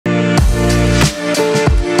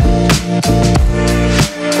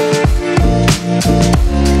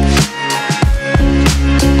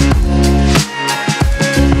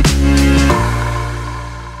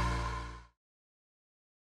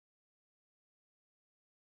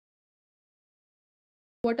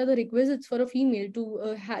what are the requisites for a female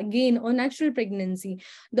to gain a natural pregnancy?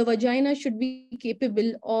 The vagina should be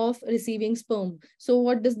capable of receiving sperm. So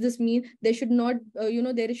what does this mean? There should not,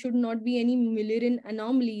 there should not be any Mullerian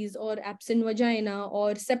anomalies or absent vagina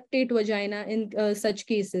or septate vagina in such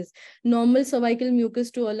cases. Normal cervical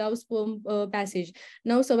mucus to allow sperm passage.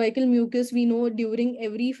 Now, cervical mucus, we know during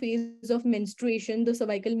every phase of menstruation, the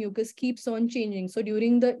cervical mucus keeps on changing. So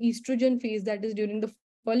during the estrogen phase, that is during the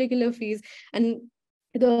follicular phase, and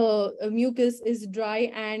the mucus is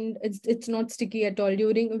dry and it's not sticky at all.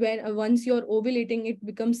 During when once you're ovulating, it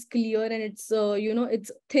becomes clear and it's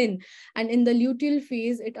it's thin, and in the luteal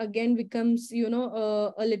phase it again becomes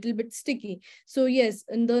a little bit sticky. So yes,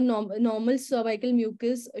 in the normal cervical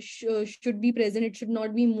mucus should be present. It should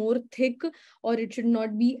not be more thick or it should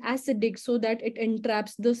not be acidic so that it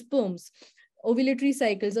entraps the sperms. Ovulatory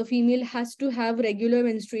cycles, a female has to have regular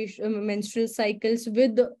menstrual cycles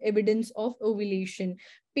with the evidence of ovulation.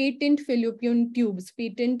 Patent fallopian tubes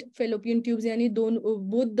yani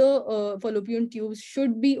both the fallopian tubes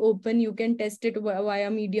should be open. You can test it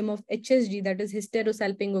via medium of HSG, that is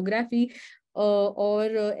hysterosalpingography,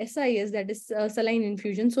 or SIS, that is saline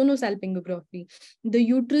infusion sonosalpingography. The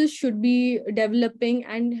uterus should be developing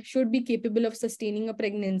and should be capable of sustaining a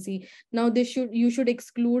pregnancy. Now you should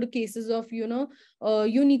exclude cases of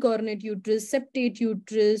unicornate uterus, septate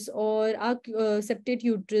uterus, or septate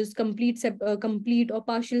uterus, complete or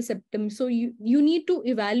partial septum. So you need to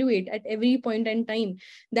evaluate at every point in time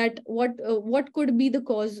that what could be the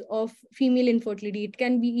cause of female infertility. It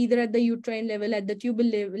can be either at the uterine level, at the tubal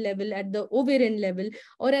level, at the ovarian level,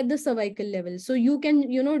 or at the cervical level. So you can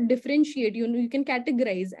differentiate, you can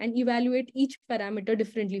categorize and evaluate each parameter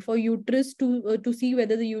differently. For uterus, to see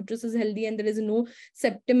whether the uterus is healthy and there is no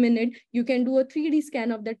septum in it, you can do a 3D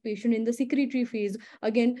scan of that patient in the secretory phase.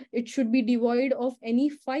 Again, it should be devoid of any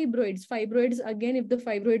fibroids. Again, if the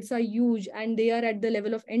fibroids are huge and they are at the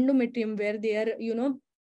level of endometrium where they are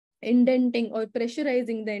indenting or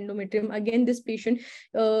pressurizing the endometrium, again this patient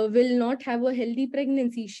will not have a healthy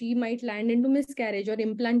pregnancy. She might land into miscarriage, or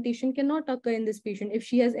implantation cannot occur in this patient if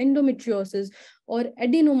she has endometriosis or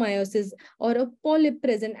adenomyosis or a polyp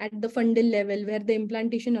present at the fundal level where the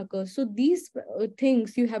implantation occurs. So these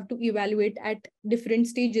things you have to evaluate at different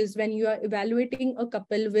stages when you are evaluating a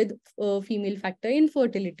couple with female factor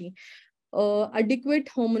infertility. Adequate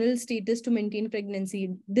hormonal status to maintain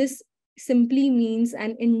pregnancy. This simply means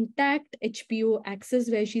an intact HPO axis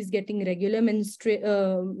where she's getting regular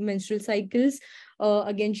menstrual cycles.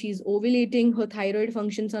 Again, she's ovulating, her thyroid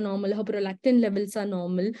functions are normal, her prolactin levels are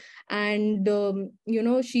normal, and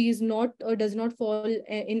she is not does not fall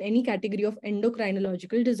in any category of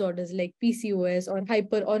endocrinological disorders like PCOS or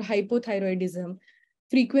hypothyroidism.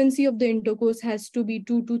 Frequency of the intercourse has to be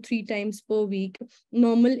 2 to 3 times per week.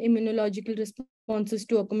 Normal immunological responses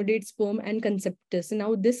to accommodate sperm and conceptus.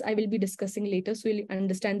 Now, this I will be discussing later, so you'll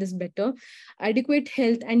understand this better. Adequate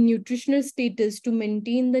health and nutritional status to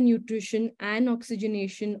maintain the nutrition and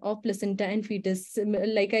oxygenation of placenta and fetus.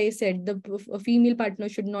 Like I said, the female partner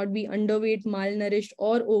should not be underweight, malnourished,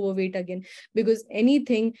 or overweight again, because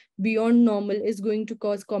anything beyond normal is going to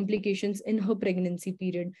cause complications in her pregnancy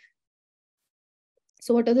period.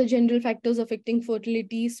 So what are the general factors affecting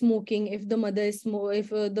fertility? Smoking. If the mother is if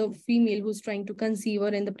the female who's trying to conceive or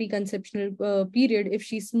in the preconceptional period, if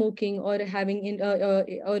she's smoking or having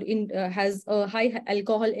has a high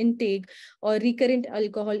alcohol intake or recurrent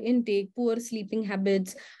alcohol intake, poor sleeping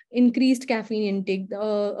habits, increased caffeine intake.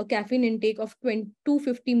 A caffeine intake of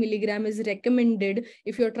 250 milligram is recommended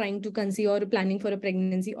if you're trying to conceive or planning for a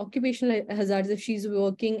pregnancy. Occupational hazards, if she's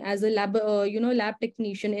working as a lab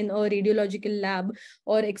technician in a radiological lab,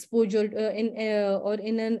 or exposure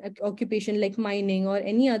in an occupation like mining or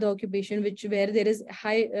any other occupation where there is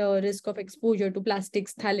high risk of exposure to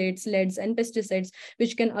plastics, phthalates, leads, and pesticides,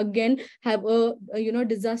 which can again have a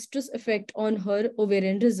disastrous effect on her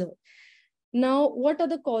ovarian reserve. Now, what are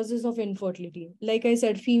the causes of infertility? Like I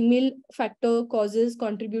said, female factor causes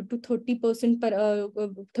contribute to 30%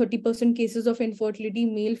 30% cases of infertility.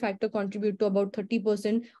 Male factor contribute to about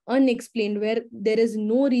 30%. Unexplained, where there is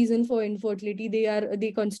no reason for infertility,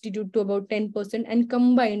 they constitute to about 10%. And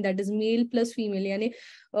combined, that is male plus female, yani,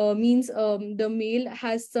 means the male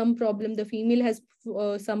has some problem, the female has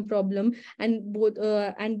some problem, and both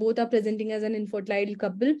are presenting as an infertile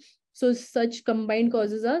couple. So such combined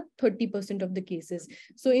causes are 30% of the cases.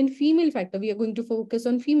 So in female factor, we are going to focus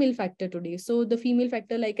on female factor today. So the female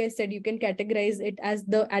factor, like I said, you can categorize it as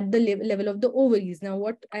at the level of the ovaries. Now,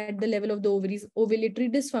 what at the level of the ovaries? Ovulatory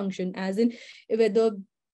dysfunction, as in whether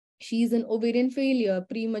she's an ovarian failure,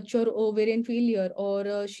 premature ovarian failure,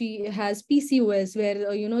 or she has PCOS, where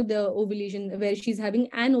the ovulation, where she's having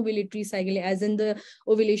an ovulatory cycle, as in the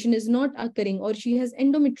ovulation is not occurring, or she has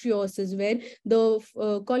endometriosis, where the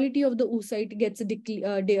quality of the oocyte gets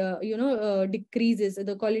decreases,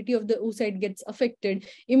 the quality of the oocyte gets affected.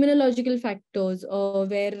 Immunological factors,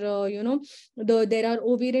 where there are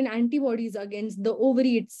ovarian antibodies against the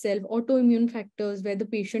ovary itself. Autoimmune factors, where the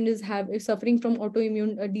patient is suffering from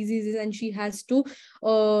autoimmune diseases, and she has to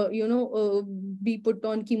be put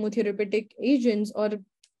on chemotherapeutic agents or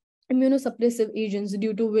immunosuppressive agents,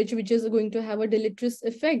 due to which is going to have a deleterious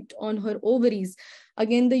effect on her ovaries.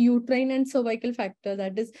 Again, the uterine and cervical factor,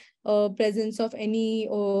 that is presence of any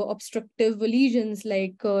obstructive lesions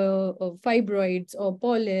like fibroids or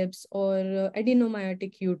polyps or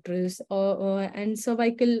adenomyotic uterus, and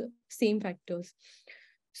cervical, same factors.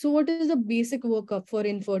 So what is the basic workup for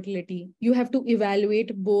infertility? You have to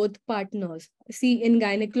evaluate both partners. See, in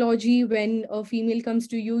gynecology, when a female comes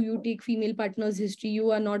to you, you take female partner's history.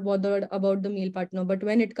 You are not bothered about the male partner. But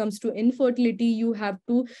when it comes to infertility, you have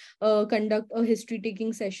to conduct a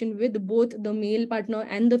history-taking session with both the male partner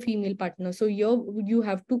and the female partner. So you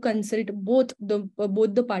have to consult both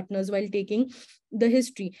the partners while taking the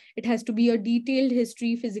history. It has to be a detailed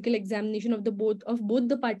history. Physical examination of both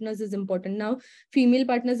the partners is important. Now, female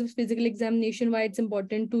partners of physical examination, why it's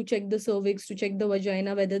important to check the cervix, to check the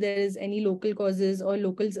vagina, whether there is any local causes or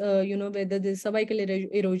locals, whether there's cervical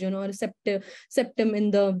erosion or septum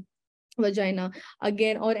in the vagina,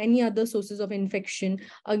 again, or any other sources of infection.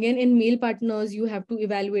 Again, in male partners, you have to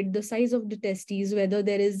evaluate the size of the testes, whether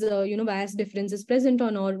there is vas differences present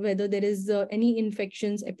or not, whether there is any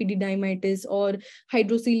infections, epididymitis, or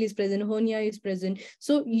hydrocele is present, hernia is present.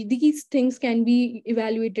 So these things can be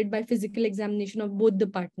evaluated by physical examination of both the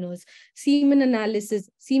partners. Semen analysis,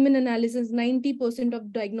 90%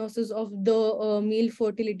 of diagnosis of the male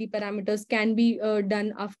fertility parameters can be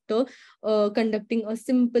done after conducting a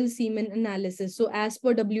simple semen analysis. So as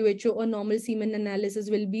per WHO, a normal semen analysis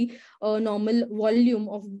will be a normal volume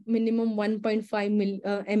of minimum 1.5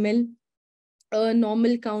 ml, a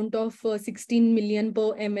normal count of 16 million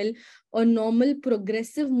per ml, a normal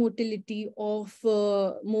progressive motility of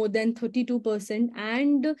more than 32%,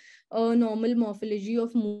 and a normal morphology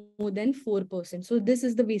of more than 4%. So this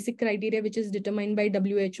is the basic criteria which is determined by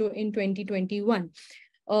WHO in 2021.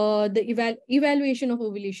 The evaluation of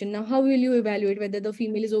ovulation. Now, how will you evaluate whether the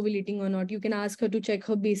female is ovulating or not? You can ask her to check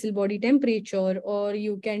her basal body temperature, or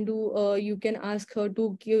you can ask her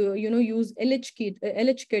to use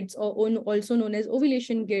LH kits, or also known as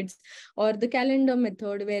ovulation kits, or the calendar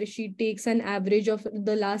method, where she takes an average of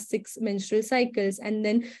the last 6 menstrual cycles, and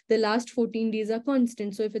then the last 14 days are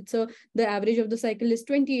constant. So if the average of the cycle is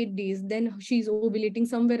 28 days, then she's ovulating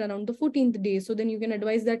somewhere around the 14th day. So then you can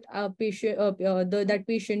advise that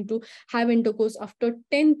patient to have intercourse after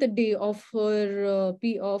 10th day of her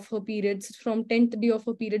periods, from 10th day of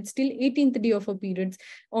her periods till 18th day of her periods,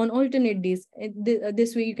 on alternate days.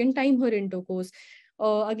 This way you can time her intercourse.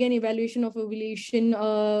 Again, evaluation of ovulation.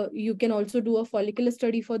 You can also do a follicular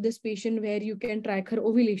study for this patient, where you can track her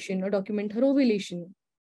ovulation or document her ovulation.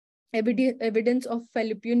 Evidence of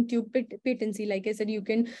fallopian tube patency. Like I said, you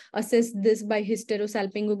can assess this by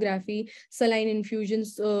hysterosalpingography, saline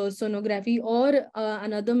infusions, sonography, or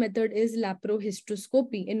another method is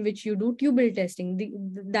laparohysteroscopy, in which you do tubal testing.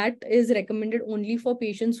 That is recommended only for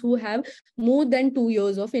patients who have more than 2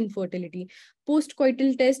 years of infertility.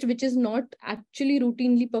 Postcoital test, which is not actually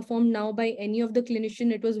routinely performed now by any of the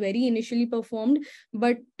clinician. It was very initially performed,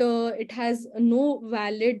 but it has no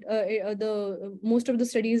valid, most of the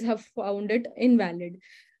studies have found it invalid.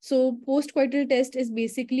 So postcoital test is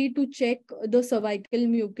basically to check the cervical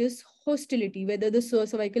mucus hostility, whether the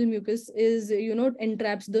cervical mucus is,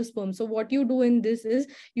 entraps the sperm. So what you do in this is,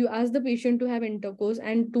 you ask the patient to have intercourse,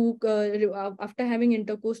 and to after having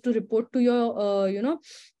intercourse, to report to your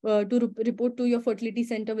report to your fertility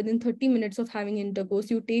center within 30 minutes of having intercourse.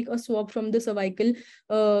 You take a swab from the cervical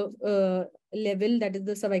level, that is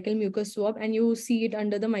the cervical mucus swab, and you see it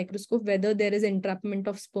under the microscope whether there is entrapment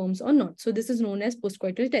of sperms or not. So this is known as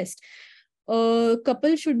postcoital test.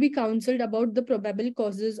 Couples should be counseled about the probable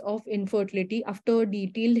causes of infertility after a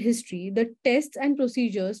detailed history. The tests and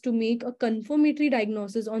procedures to make a confirmatory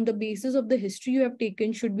diagnosis on the basis of the history you have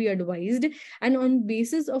taken should be advised. And on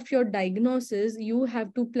basis of your diagnosis, you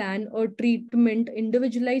have to plan a treatment.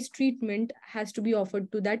 Individualized treatment has to be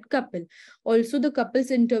offered to that couple. Also, the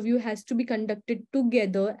couple's interview has to be conducted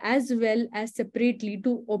together as well as separately,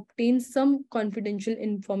 to obtain some confidential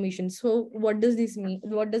information. So what does this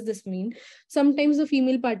mean? Sometimes the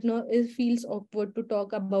female partner feels awkward to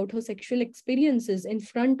talk about her sexual experiences in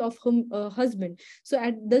front of her husband. So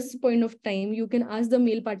at this point of time, you can ask the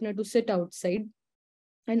male partner to sit outside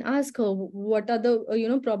and ask her what are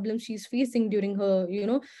the problems she's facing during her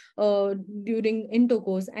during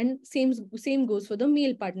intercourse. And same goes for the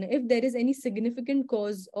male partner if there is any significant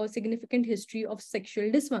cause or significant history of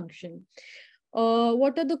sexual dysfunction.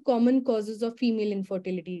 What are the common causes of female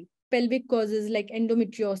infertility? Pelvic causes like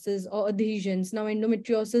endometriosis or adhesions. Now,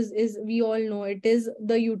 endometriosis is, we all know, it is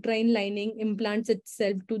the uterine lining implants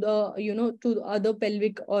itself to the, to the other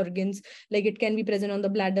pelvic organs. Like it can be present on the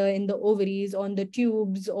bladder, in the ovaries, on the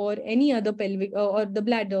tubes, or any other pelvic or the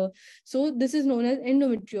bladder. So this is known as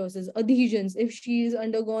endometriosis. Adhesions, if she's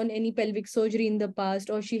undergone any pelvic surgery in the past,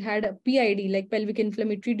 or she had a PID, like pelvic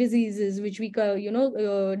inflammatory diseases, which we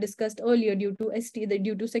discussed earlier, due to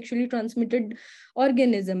due to sexually transmitted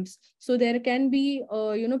organisms. So there can be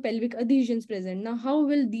pelvic adhesions present. Now how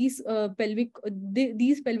will these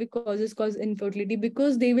these pelvic causes cause infertility?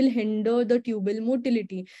 Because they will hinder the tubal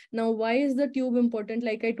motility. Now why is the tube important?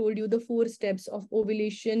 Like I told you, the 4 steps of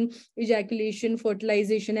ovulation, ejaculation,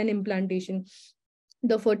 fertilization, and implantation.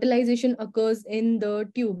 The fertilization occurs in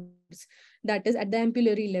the tubes, that is at the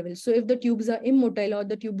ampullary level. So if the tubes are immotile or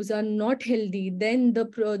the tubes are not healthy, then the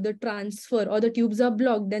transfer, or the tubes are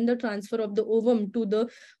blocked, then the transfer of the ovum to the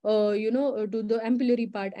to the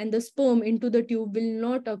ampullary part and the sperm into the tube will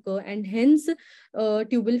not occur, and hence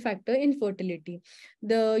tubal factor infertility.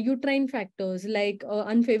 The uterine factors like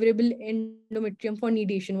unfavorable endometrium for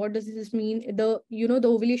nidation. What does this mean? The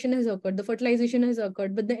ovulation has occurred, the fertilization has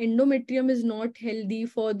occurred, but the endometrium is not healthy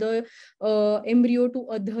for the embryo to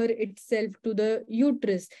adhere itself to the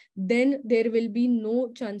uterus. Then there will be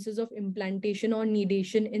no chances of implantation or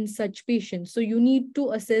nidation in such patients. So you need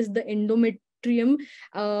to assess the endometrium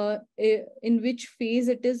in which phase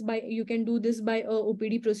it is. By you can do this by a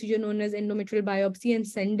OPD procedure known as endometrial biopsy and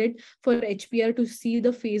send it for HPR to see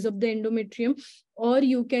the phase of the endometrium. Or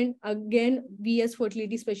you can, again, we as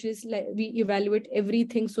fertility specialists, like, we evaluate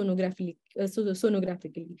everything sonographically,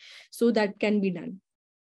 so that can be done.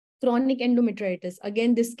 Chronic endometritis,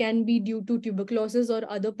 again, this can be due to tuberculosis or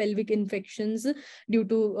other pelvic infections due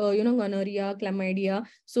to gonorrhea, chlamydia.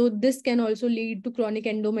 So this can also lead to chronic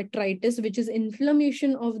endometritis, which is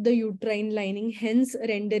inflammation of the uterine lining, hence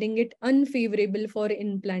rendering it unfavorable for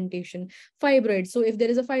implantation. Fibroid, so if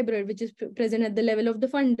there is a fibroid which is present at the level of the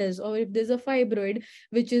fundus, or if there's a fibroid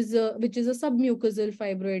which is a submucosal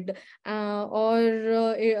fibroid,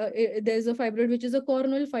 there's a fibroid which is a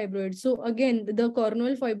corneal fibroid. So again, the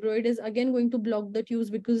corneal fibroid is again going to block the tubes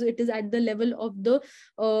because it is at the level of the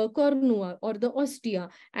cornua or the ostia,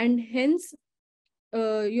 and hence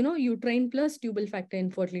uterine plus tubal factor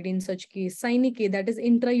infertility in such case. Synechiae, that is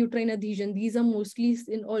intrauterine adhesion. These are mostly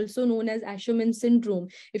also known as Asherman syndrome,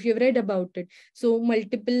 if you've read about it. So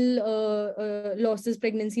multiple losses,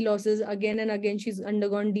 pregnancy losses, again and again she's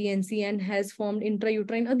undergone DNC and has formed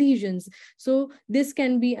intrauterine adhesions. So this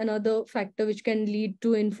can be another factor which can lead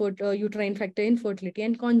to uterine factor infertility.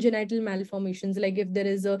 And congenital malformations, like if there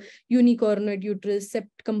is a unicornuate uterus,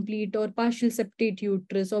 complete or partial septate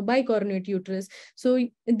uterus, or bicornuate uterus. So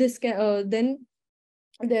this can, then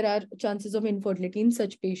there are chances of infertility in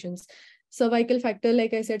such patients. Cervical factor,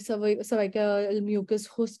 like I said, cervical mucus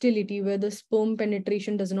hostility, where the sperm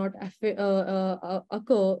penetration does not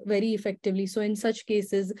occur very effectively. So in such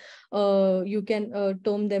cases, you can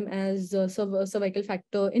term them as cervical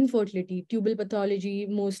factor infertility. Tubal pathology,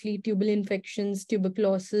 mostly tubal infections,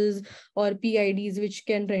 tuberculosis, or PIDs, which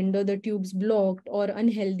can render the tubes blocked or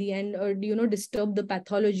unhealthy and disturb the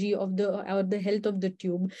pathology of the health of the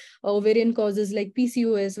tube. Ovarian causes like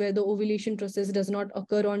PCOS, where the ovulation process does not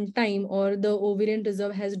occur on time, or the ovarian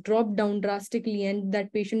reserve has dropped down drastically, and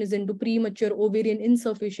that patient is into premature ovarian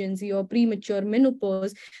insufficiency or premature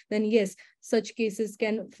menopause, then yes, such cases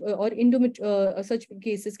can such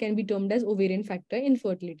cases can be termed as ovarian factor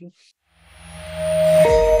infertility.